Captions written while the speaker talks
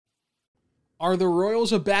Are the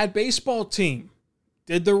Royals a bad baseball team?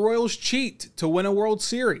 Did the Royals cheat to win a World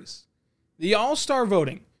Series? The All-Star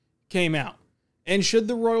voting came out. And should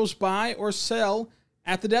the Royals buy or sell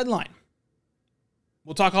at the deadline?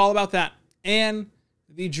 We'll talk all about that and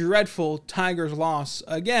the dreadful Tigers loss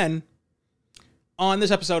again on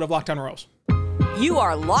this episode of Locked On Royals. You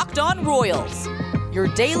are Locked On Royals, your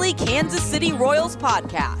daily Kansas City Royals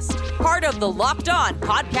podcast. Part of the Locked On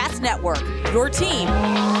Podcast Network, your team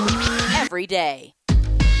every day.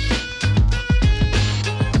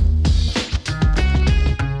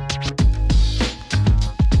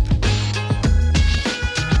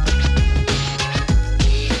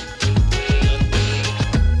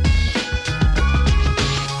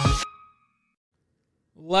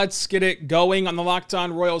 Let's get it going on the Locked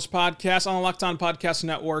On Royals podcast, on the Locked On Podcast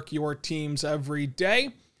Network, your teams every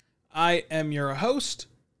day. I am your host,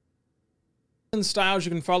 Rylan Stiles.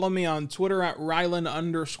 You can follow me on Twitter at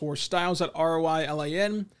Rylan_Stiles, at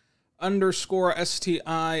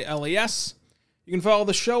RYLAN_STILES. You can follow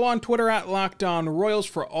the show on Twitter at Locked On Royals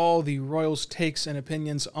for all the Royals takes and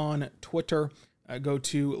opinions on Twitter. Go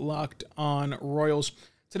to Locked On Royals.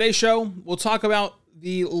 Today's show, we'll talk about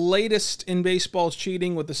the latest in baseball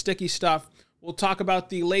cheating with the sticky stuff. We'll talk about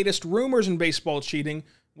the latest rumors in baseball cheating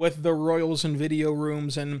with the Royals and video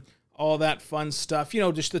rooms and all that fun stuff. You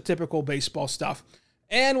know, just the typical baseball stuff.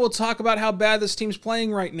 And we'll talk about how bad this team's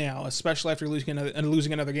playing right now, especially after losing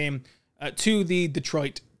another game to the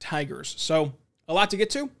Detroit Tigers. So, a lot to get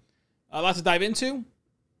to, a lot to dive into.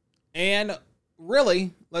 And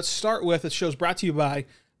really, let's start with, this show's brought to you by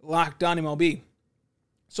Locked On MLB.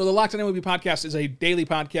 So the Locked On MLB podcast is a daily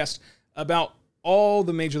podcast about all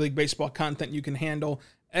the Major League Baseball content you can handle,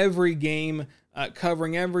 every game,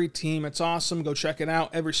 covering every team. It's awesome. Go check it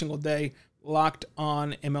out every single day. Locked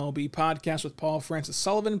On MLB podcast with Paul Francis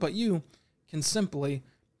Sullivan, but you can simply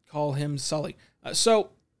call him Sully.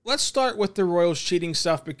 So let's start with the Royals cheating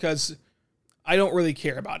stuff because I don't really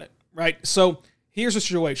care about it, right? So here's the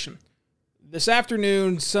situation. This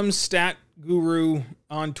afternoon, some stat guru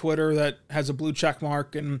on Twitter that has a blue check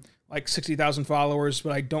mark and like 60,000 followers,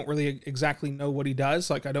 but I don't really exactly know what he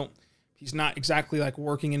does. He's not exactly like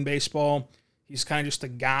working in baseball. He's kind of just a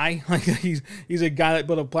guy. Like he's a guy that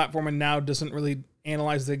built a platform and now doesn't really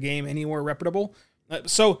analyze the game anywhere reputable.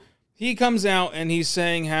 So he comes out and he's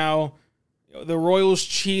saying how the Royals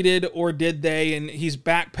cheated, or did they? And he's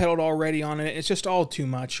backpedaled already on it. It's just all too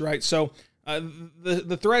much, right? So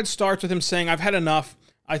the thread starts with him saying, "I've had enough.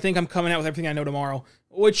 I think I'm coming out with everything I know tomorrow,"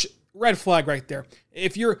 which, red flag right there.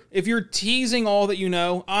 If you're teasing all that you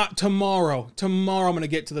know, tomorrow I'm going to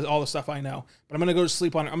get to all the stuff I know, but I'm going to go to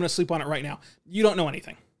sleep on it. I'm going to sleep on it right now. You don't know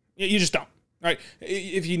anything. You just don't, right?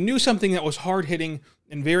 If you knew something that was hard-hitting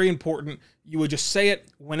and very important, you would just say it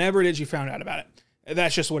whenever it is you found out about it.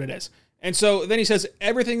 That's just what it is. And so then he says,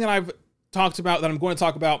 everything that I've talked about, that I'm going to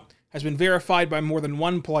talk about, has been verified by more than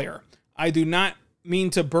one player. I do not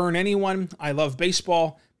mean to burn anyone. I love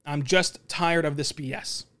baseball. I'm just tired of this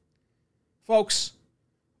BS. Folks,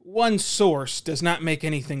 one source does not make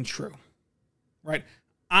anything true, right?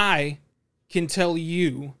 I can tell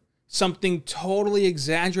you something totally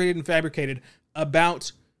exaggerated and fabricated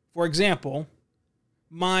about, for example,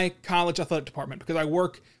 my college athletic department, because I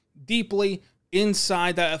work deeply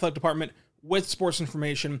inside that athletic department with sports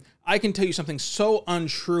information. I can tell you something so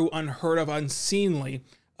untrue, unheard of, unseemly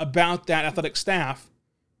about that athletic staff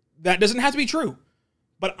that doesn't have to be true.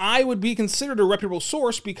 But I would be considered a reputable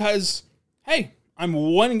source because, hey, I'm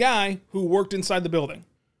one guy who worked inside the building,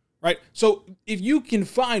 right? So if you can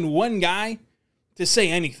find one guy to say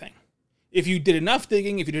anything, if you did enough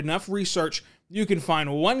digging, if you did enough research, you can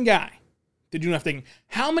find one guy to do enough digging.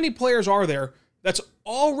 How many players are there that's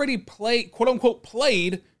already quote unquote,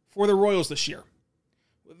 played for the Royals this year?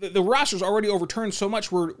 The roster's already overturned so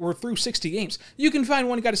much, we're through 60 games. You can find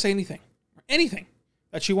one guy to say anything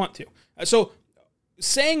that you want to. So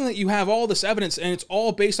saying that you have all this evidence and it's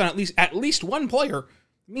all based on at least one player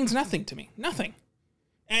means nothing to me. Nothing.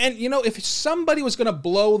 And, you know, if somebody was going to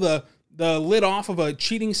blow the lid off of a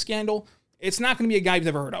cheating scandal, it's not going to be a guy you've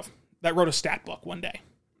never heard of that wrote a stat book one day,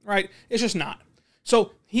 right? It's just not.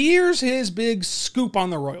 So here's his big scoop on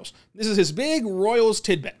the Royals. This is his big Royals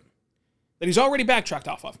tidbit that he's already backtracked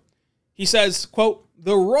off of. He says, quote,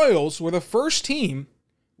 "The Royals were the first team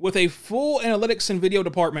with a full analytics and video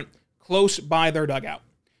department close by their dugout.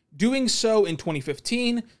 Doing so in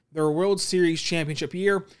 2015, their World Series championship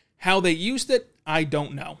year. How they used it, I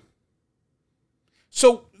don't know."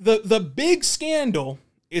 So the big scandal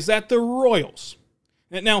is that the Royals,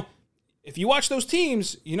 now, if you watch those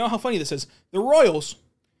teams, you know how funny this is. The Royals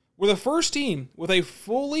were the first team with a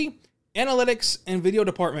fully analytics and video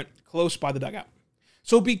department close by the dugout.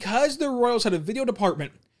 So because the Royals had a video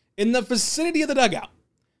department in the vicinity of the dugout,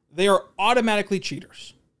 they are automatically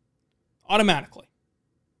cheaters. Automatically.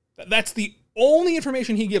 That's the only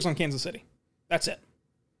information he gives on Kansas City. That's it.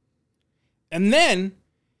 And then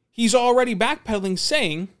he's already backpedaling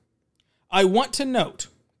saying, I want to note,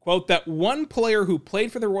 quote, that one player who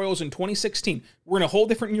played for the Royals in 2016, we're in a whole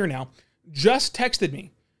different year now, just texted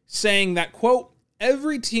me saying that, quote,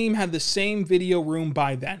 every team had the same video room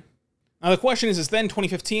by then. Now the question is then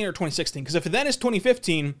 2015 or 2016? Because if then is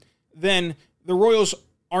 2015, then the Royals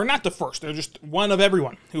are not the first. They're just one of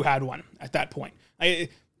everyone who had one at that point.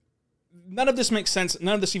 None of this makes sense.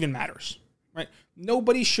 None of this even matters, right?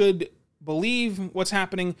 Nobody should believe what's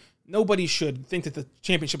happening. Nobody should think that the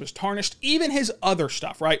championship is tarnished. Even his other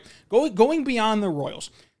stuff, right? Going beyond the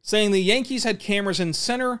Royals, saying the Yankees had cameras in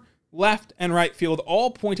center, left, and right field,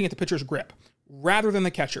 all pointing at the pitcher's grip, rather than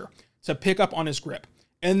the catcher, to pick up on his grip.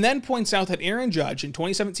 And then points out that Aaron Judge in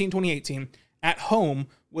 2017-2018 at home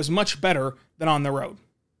was much better than on the road.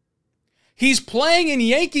 He's playing in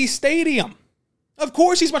Yankee Stadium. Of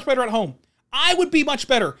course he's much better at home. I would be much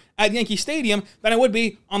better at Yankee Stadium than I would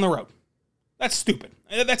be on the road. That's stupid.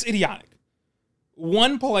 That's idiotic.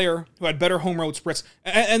 One player who had better home road splits,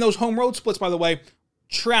 and those home road splits, by the way,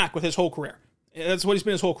 track with his whole career. That's what he's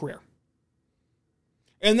been his whole career.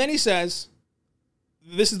 And then he says,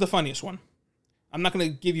 this is the funniest one. I'm not going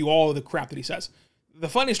to give you all of the crap that he says. The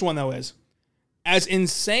funniest one, though, is, as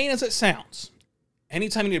insane as it sounds,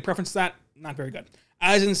 anytime you need to preference that, not very good.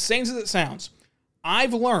 As insane as it sounds,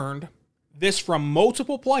 I've learned this from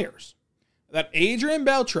multiple players, that Adrian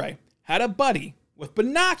Beltre had a buddy with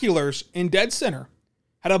binoculars in dead center,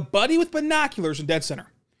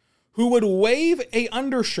 who would wave a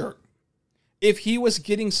undershirt if he was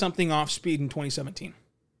getting something off speed in 2017.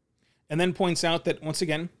 And then points out that, once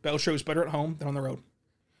again, Beltre was better at home than on the road.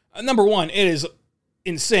 Number one, it is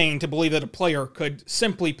insane to believe that a player could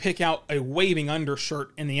simply pick out a waving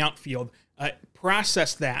undershirt in the outfield,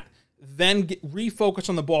 process that, then refocus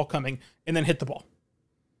on the ball coming, and then hit the ball.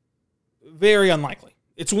 Very unlikely.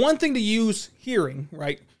 It's one thing to use hearing,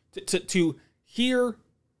 right? To hear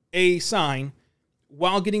a sign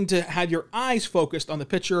while getting to have your eyes focused on the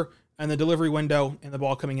pitcher and the delivery window and the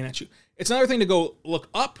ball coming in at you. It's another thing to go look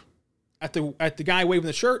up at the guy waving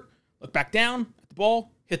the shirt, look back down at the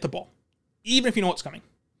ball, hit the ball. Even if you know what's coming.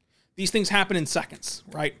 These things happen in seconds,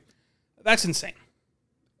 right? That's insane.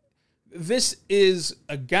 This is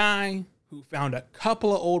a guy who found a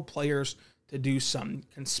couple of old players to do some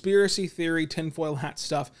conspiracy theory, tinfoil hat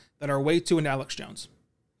stuff that are way too into Alex Jones.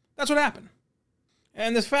 That's what happened.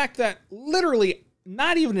 And the fact that literally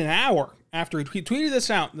not even an hour after he tweeted this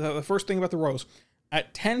out, the first thing about the Royals,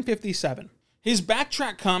 at 10:57, his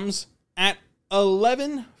backtrack comes at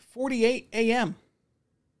 11:48 a.m.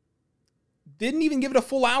 Didn't even give it a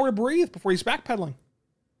full hour to breathe before he's backpedaling.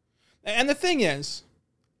 And the thing is,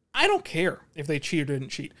 I don't care if they cheated or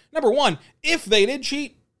didn't cheat. Number one, if they did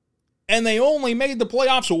cheat, and they only made the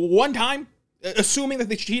playoffs one time, assuming that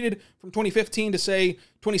they cheated from 2015 to, say,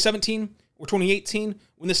 2017 or 2018,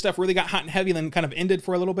 when this stuff really got hot and heavy and then kind of ended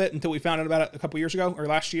for a little bit until we found out about it a couple years ago, or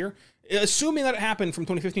last year. Assuming that it happened from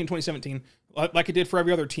 2015 to 2017, like it did for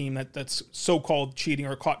every other team that's so-called cheating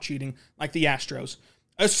or caught cheating, like the Astros.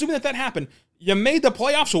 Assuming that happened, you made the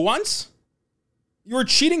playoffs once? You were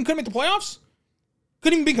cheating, couldn't make the playoffs?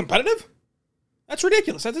 Couldn't even be competitive? That's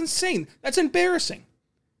ridiculous. That's insane. That's embarrassing.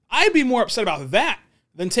 I'd be more upset about that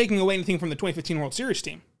than taking away anything from the 2015 World Series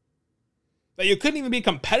team. That you couldn't even be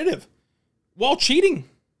competitive while cheating.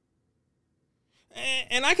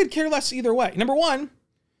 And I could care less either way. Number one,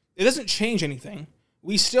 it doesn't change anything.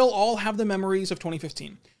 We still all have the memories of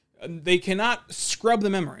 2015. They cannot scrub the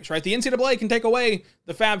memories, right? The NCAA can take away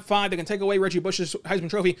the Fab Five. They can take away Reggie Bush's Heisman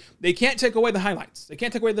Trophy. They can't take away the highlights. They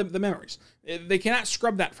can't take away the memories. They cannot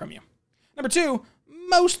scrub that from you. Number two,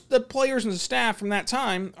 most of the players and the staff from that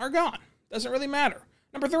time are gone. Doesn't really matter.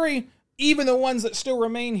 Number three, even the ones that still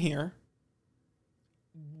remain here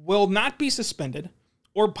will not be suspended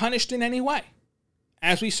or punished in any way,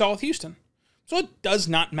 as we saw with Houston. So it does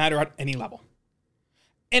not matter at any level.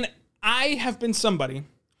 And I have been somebody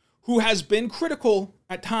who has been critical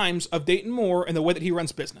at times of Dayton Moore and the way that he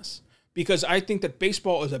runs business, because I think that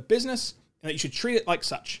baseball is a business and that you should treat it like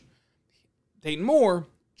such. Dayton Moore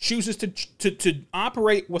chooses to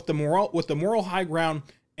operate with the moral high ground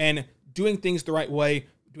and doing things the right way,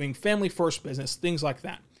 doing family first business, things like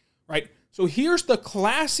that, right? So here's the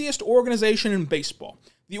classiest organization in baseball,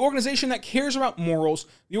 the organization that cares about morals,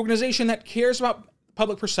 the organization that cares about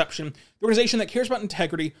public perception, the organization that cares about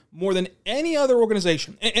integrity more than any other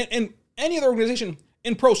organization. And any other organization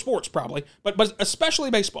in pro sports probably, but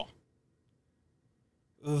especially baseball.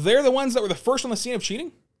 They're the ones that were the first on the scene of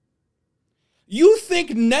cheating? You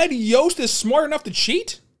think Ned Yost is smart enough to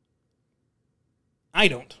cheat? I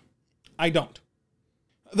don't.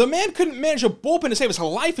 The man couldn't manage a bullpen to save his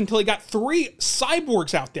life until he got 3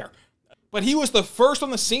 cyborgs out there. But he was the first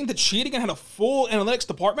on the scene to cheating and had a full analytics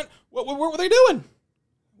department. What were they doing?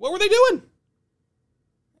 What were they doing?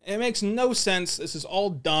 It makes no sense. This is all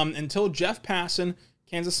dumb until Jeff Passan,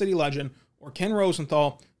 Kansas City legend, or Ken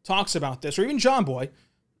Rosenthal talks about this, or even John Boy.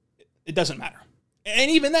 It doesn't matter. And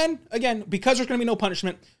even then, again, because there's going to be no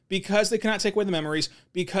punishment, because they cannot take away the memories,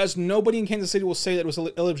 because nobody in Kansas City will say that it was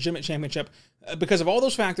a illegitimate championship, because of all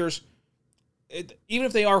those factors, even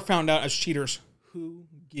if they are found out as cheaters, who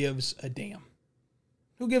gives a damn?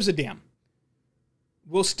 Who gives a damn?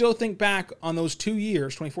 We'll still think back on those 2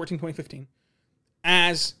 years, 2014, 2015,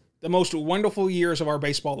 as the most wonderful years of our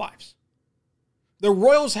baseball lives. The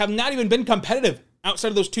Royals have not even been competitive outside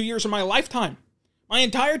of those 2 years of my lifetime. My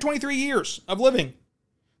entire 23 years of living,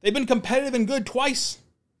 they've been competitive and good twice.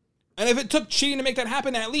 And if it took cheating to make that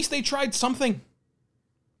happen, at least they tried something.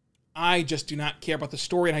 I just do not care about the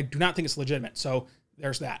story, and I do not think it's legitimate. So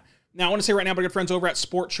there's that. Now, I want to say right now, my good friends over at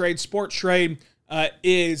Sporttrade. Sporttrade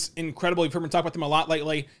is incredible. You've heard me talk about them a lot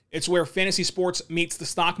lately. It's where fantasy sports meets the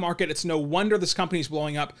stock market. It's no wonder this company is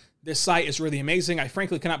blowing up. This site is really amazing. I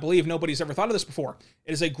frankly cannot believe nobody's ever thought of this before.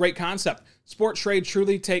 It is a great concept. Sporttrade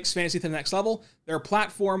truly takes fantasy to the next level. Their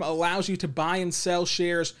platform allows you to buy and sell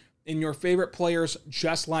shares in your favorite players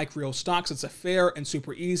just like real stocks. It's a fair and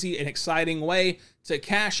super easy and exciting way to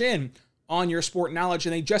cash in on your sport knowledge,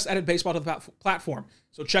 and they just added baseball to the platform.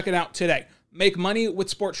 So check it out today. Make money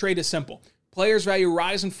with Sporttrade is simple. Players' value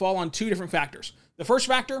rise and fall on 2 different factors. The first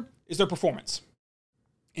factor is their performance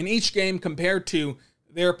in each game compared to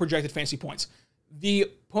their projected fantasy points.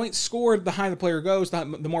 The points scored, the higher the player goes, the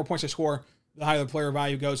more points they score, the higher the player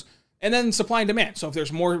value goes. And then supply and demand. So if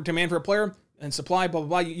there's more demand for a player and supply, blah, blah,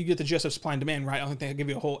 blah, you get the gist of supply and demand, right? I don't think they give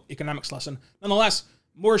you a whole economics lesson. Nonetheless,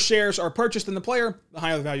 more shares are purchased than the player, the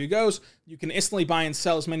higher the value goes. You can instantly buy and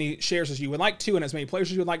sell as many shares as you would like to and as many players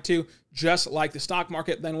as you would like to, just like the stock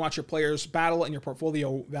market. Then watch your players battle and your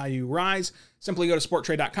portfolio value rise. Simply go to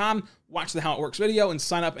sporttrade.com, watch the How It Works video, and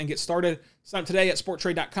sign up and get started. Sign up today at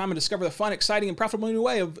sporttrade.com and discover the fun, exciting, and profitable new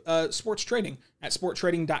way of sports trading at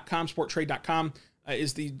sporttrading.com. Sporttrade.com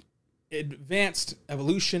is the advanced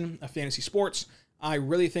evolution of fantasy sports. I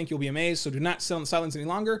really think you'll be amazed, so do not sit on the sidelines any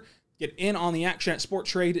longer. Get in on the action at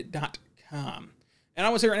sporttrade.com. And I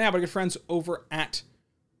want to say right now, my good friends over at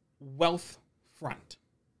Wealthfront.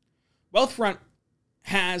 Wealthfront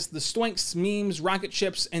has the stoinks, memes, rocket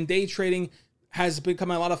ships, and day trading has become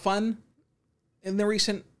a lot of fun in the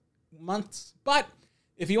recent months. But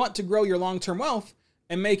if you want to grow your long-term wealth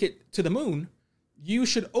and make it to the moon, you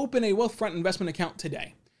should open a Wealthfront investment account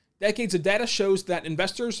today. Decades of data shows that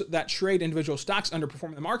investors that trade individual stocks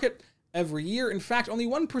underperform the market every year. In fact, only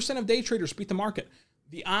 1% of day traders beat the market.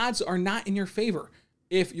 The odds are not in your favor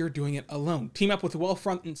if you're doing it alone. Team up with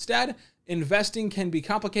Wealthfront instead. Investing can be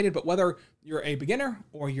complicated, but whether you're a beginner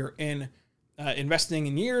or you're in investing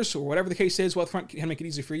in years or whatever the case is, Wealthfront can make it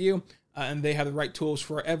easy for you, and they have the right tools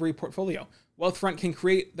for every portfolio. Wealthfront can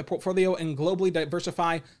create the portfolio and globally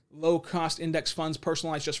diversify low-cost index funds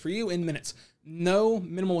personalized just for you in minutes. No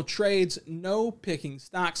minimal trades, no picking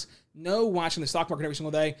stocks, no watching the stock market every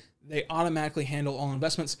single day. They automatically handle all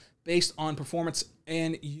investments based on performance,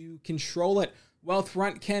 and you control it.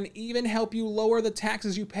 Wealthfront can even help you lower the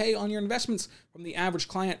taxes you pay on your investments from the average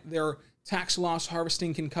client. Their tax loss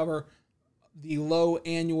harvesting can cover the low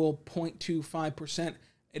annual 0.25%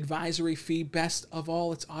 advisory fee. Best of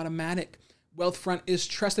all, it's automatic. Wealthfront is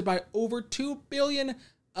trusted by over $2 billion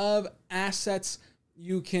of assets.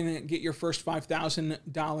 You can get your first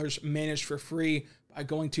 $5,000 managed for free by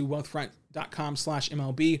going to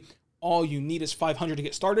wealthfront.com/MLB. All you need is $500 to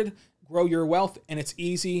get started. Grow your wealth, and it's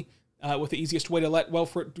easy with the easiest way to let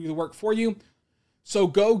Wealthfront do the work for you. So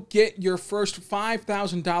go get your first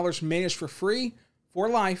 $5,000 managed for free for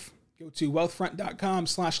life. Go to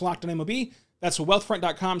wealthfront.com/LockedOnMLB. That's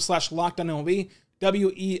wealthfront.com/LockedOnMLB.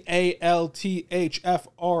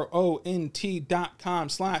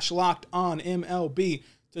 wealthfront.com/LockedOnMLB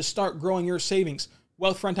to start growing your savings.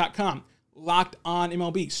 Wealthfront.com, Locked On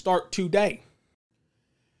MLB. Start today.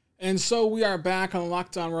 And so we are back on the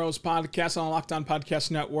Locked On Royals podcast on the Locked On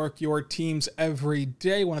Podcast Network, your teams every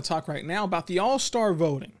day. I want to talk right now about the All-Star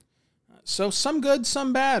voting. So some good,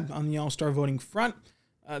 some bad on the All-Star voting front.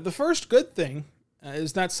 The first good thing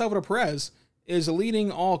is that Salvador Perez is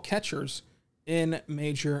leading all catchers in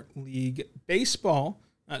Major League Baseball.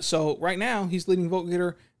 So right now, he's leading vote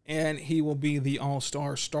getter and he will be the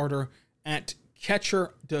all-star starter at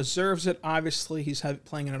catcher. Deserves it, obviously. He's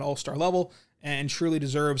playing at an all-star level and truly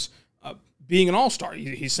deserves being an all-star.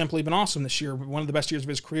 He's simply been awesome this year, one of the best years of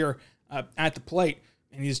his career at the plate,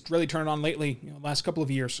 and he's really turned on lately, last couple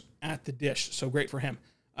of years at the dish, so great for him.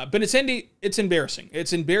 Benintendi, it's embarrassing.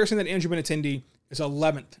 It's embarrassing that Andrew Benintendi is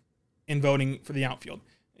 11th in voting for the outfield.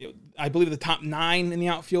 I believe the top 9 in the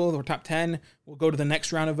outfield, or top 10, will go to the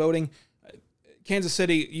next round of voting. Kansas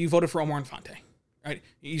City, you voted for Omar Infante, right?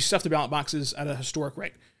 You stuffed the ballot boxes at a historic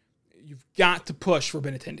rate. You've got to push for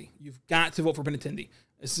Benintendi. You've got to vote for Benintendi.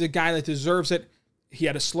 This is a guy that deserves it. He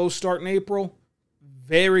had a slow start in April,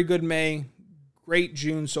 very good May, great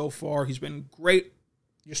June so far. He's been great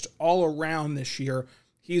just all around this year.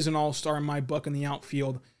 He's an all-star in my book in the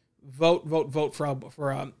outfield. Vote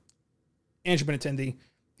for Andrew Benintendi.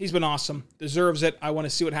 He's been awesome. Deserves it. I want to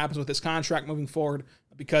see what happens with his contract moving forward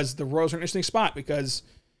because the Royals are an interesting spot because,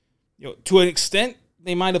 to an extent,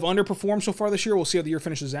 they might have underperformed so far this year. We'll see how the year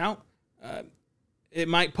finishes out. It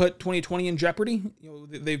might put 2020 in jeopardy.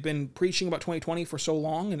 They've been preaching about 2020 for so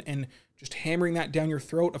long and just hammering that down your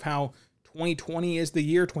throat of how 2020 is the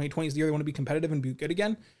year. 2020 is the year they want to be competitive and be good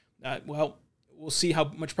again. Well, we'll see how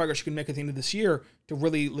much progress you can make at the end of this year to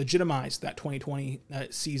really legitimize that 2020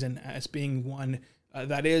 season as being one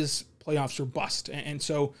that is playoffs or bust. And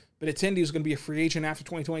so Benintendi is going to be a free agent after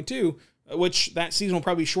 2022, which that season will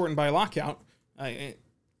probably be shortened by a lockout.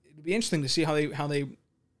 It'll be interesting to see how they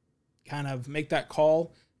kind of make that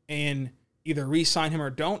call and either re-sign him or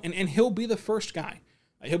don't. And he'll be the first guy.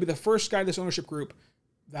 He'll be the first guy in this ownership group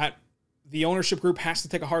that the ownership group has to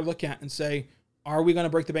take a hard look at and say, are we going to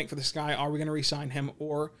break the bank for this guy? Are we going to re-sign him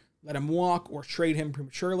or let him walk or trade him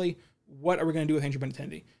prematurely? What are we going to do with Andrew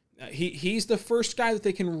Benintendi? He's the first guy that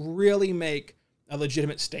they can really make a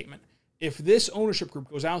legitimate statement. If this ownership group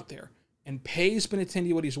goes out there and pays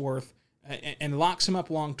Benintendi what he's worth and locks him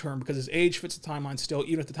up long-term because his age fits the timeline still,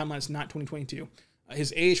 even if the timeline is not 2022,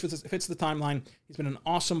 his age fits the timeline. He's been an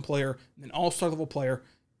awesome player, an all-star level player.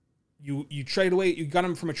 You trade away, you got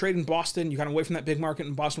him from a trade in Boston, you got him away from that big market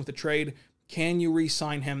in Boston with a trade. Can you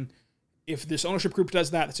re-sign him? If this ownership group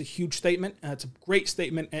does that, that's a huge statement. That's a great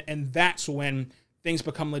statement, and that's when things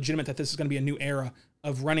become legitimate that this is going to be a new era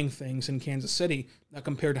of running things in Kansas City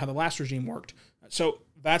compared to how the last regime worked. So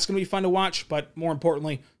that's going to be fun to watch, but more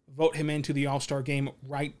importantly, vote him into the All-Star game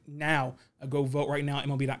right now. Go vote right now at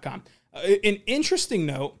MLB.com. An interesting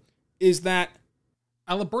note is that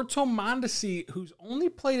Alberto Mondesi, who's only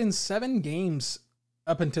played in 7 games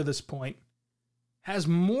up until this point, has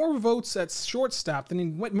more votes at shortstop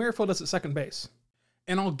than Whit Merrifield does at second base.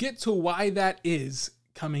 And I'll get to why that is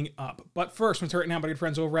coming up. But first, I'm going to turn it now by good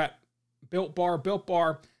friends over at Built Bar. Built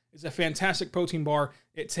Bar is a fantastic protein bar.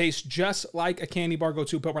 It tastes just like a candy bar. Go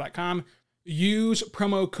to BuiltBar.com. Use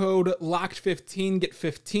promo code LOCKED15. Get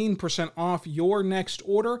 15% off your next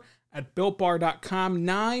order at BuiltBar.com.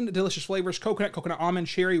 9 delicious flavors: coconut, almond,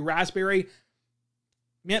 cherry, raspberry,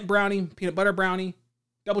 mint brownie, peanut butter brownie,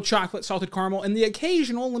 double chocolate, salted caramel, and the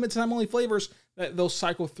occasional limited time only flavors that they'll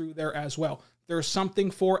cycle through there as well. There's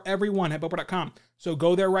something for everyone at BuiltBar.com. So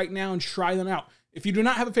go there right now and try them out. If you do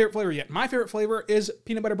not have a favorite flavor yet, my favorite flavor is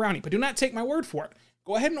peanut butter brownie, but do not take my word for it.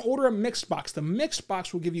 Go ahead and order a mixed box. The mixed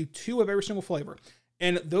box will give you 2 of every single flavor.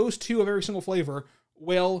 And those 2 of every single flavor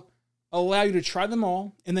will allow you to try them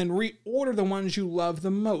all and then reorder the ones you love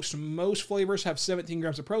the most. Most flavors have 17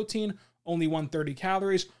 grams of protein, only 130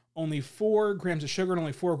 calories, only 4 grams of sugar, and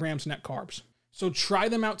only 4 grams net carbs. So try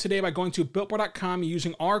them out today by going to BuiltBar.com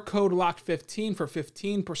using our code LOCKED15 for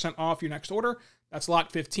 15% off your next order. That's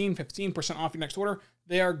LOCKED15, 15% off your next order.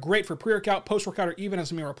 They are great for pre-workout, post-workout, or even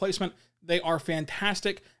as a meal replacement. They are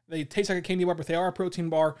fantastic. They taste like a candy bar, but they are a protein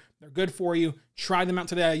bar. They're good for you. Try them out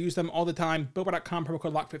today. I use them all the time. BuiltBar.com, promo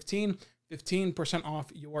code LOCKED15, 15%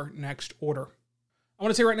 off your next order. I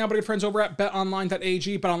want to say right now, my good friends over at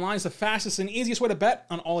BetOnline.ag. BetOnline is the fastest and easiest way to bet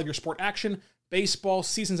on all of your sport action. Baseball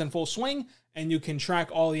season's in full swing, and you can track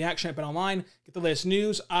all the action at BetOnline. Get the latest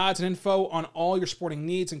news, odds, and info on all your sporting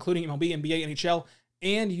needs, including MLB, NBA, NHL,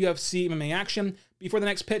 and UFC MMA action. Before the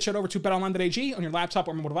next pitch, head over to BetOnline.ag on your laptop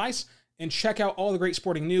or mobile device and check out all the great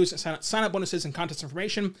sporting news, sign-up bonuses, and contest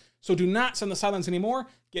information. So do not sit on the sidelines anymore.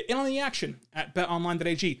 Get in on the action at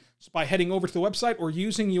BetOnline.ag by heading over to the website or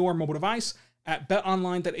using your mobile device at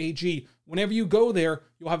BetOnline.ag. Whenever you go there,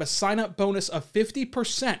 you'll have a sign-up bonus of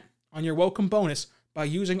 50% on your welcome bonus by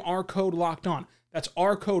using our code LOCKEDON. That's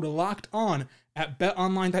our code LOCKEDON at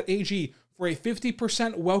BetOnline.ag for a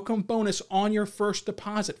 50% welcome bonus on your first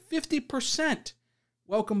deposit. 50%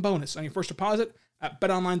 welcome bonus on your first deposit at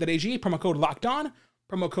BetOnline.ag. Promo code LOCKEDON.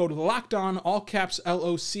 Promo code LOCKEDON, all caps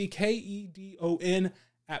LOCKEDON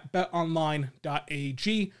at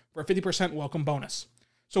betonline.ag for a 50% welcome bonus.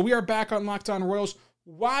 So we are back on Locked On Royals.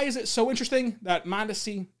 Why is it so interesting that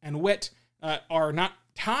Mondesi and Witt are not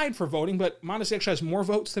tied for voting, but Mondesi actually has more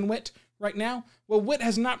votes than Witt right now? Well, Witt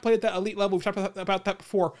has not played at that elite level. We've talked about that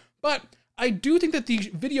before. But I do think that the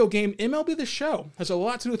video game MLB The Show has a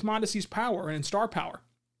lot to do with Mondesi's power and star power.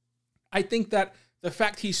 I think that the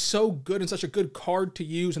fact he's so good and such a good card to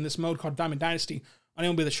use in this mode called Diamond Dynasty on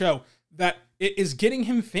MLB The Show, that it is getting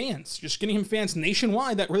him fans, just getting him fans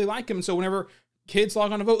nationwide that really like him. And so whenever kids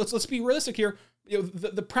log on to vote, let's be realistic here.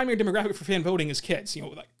 The primary demographic for fan voting is kids.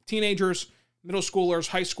 Like teenagers, middle schoolers,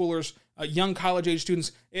 high schoolers, young college-age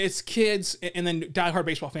students. It's kids and then diehard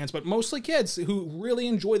baseball fans, but mostly kids who really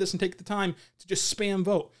enjoy this and take the time to just spam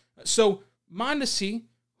vote. So Mondesi,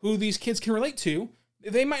 who these kids can relate to,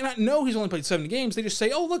 they might not know he's only played 7 games. They just say,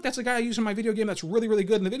 oh, look, that's a guy I use in my video game that's really, really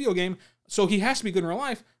good in the video game, so he has to be good in real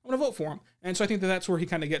life. I'm going to vote for him. And so I think that's where he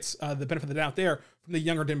kind of gets the benefit of the doubt there from the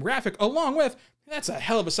younger demographic, along with, that's a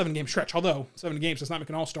hell of a 7-game stretch, although 7 games does not make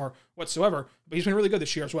an all-star whatsoever, but he's been really good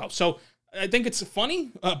this year as well. So I think it's funny,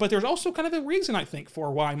 but there's also kind of a reason, I think,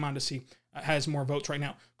 for why Mondesi has more votes right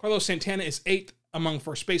now. Carlos Santana is 8th among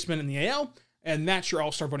first basemen in the AL, and that's your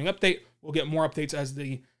all-star voting update. We'll get more updates as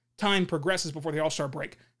the time progresses before the All-Star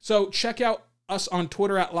break. So check out us on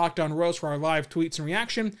Twitter at Locked On Royals for our live tweets and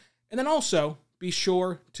reaction. And then also be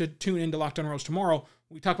sure to tune in to Locked On Royals tomorrow.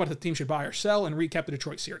 We talk about if the team should buy or sell and recap the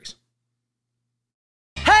Detroit series.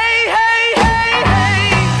 Hey, hey, hey,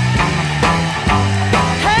 hey.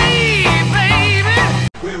 Hey, baby.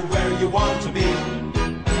 We're where you want to be.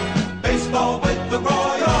 Baseball with the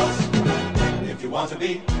Royals. If you want to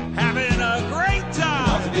be Having a great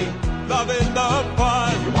time. want to be Loving the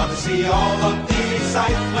fun. you want to see all of the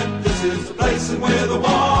excitement, this is the place and we're the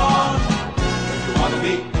one. If you want to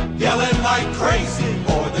be yelling like crazy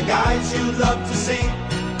for the guys you love to see,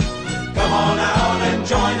 come on out and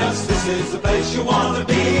join us, this is the place you want to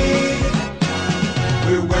be.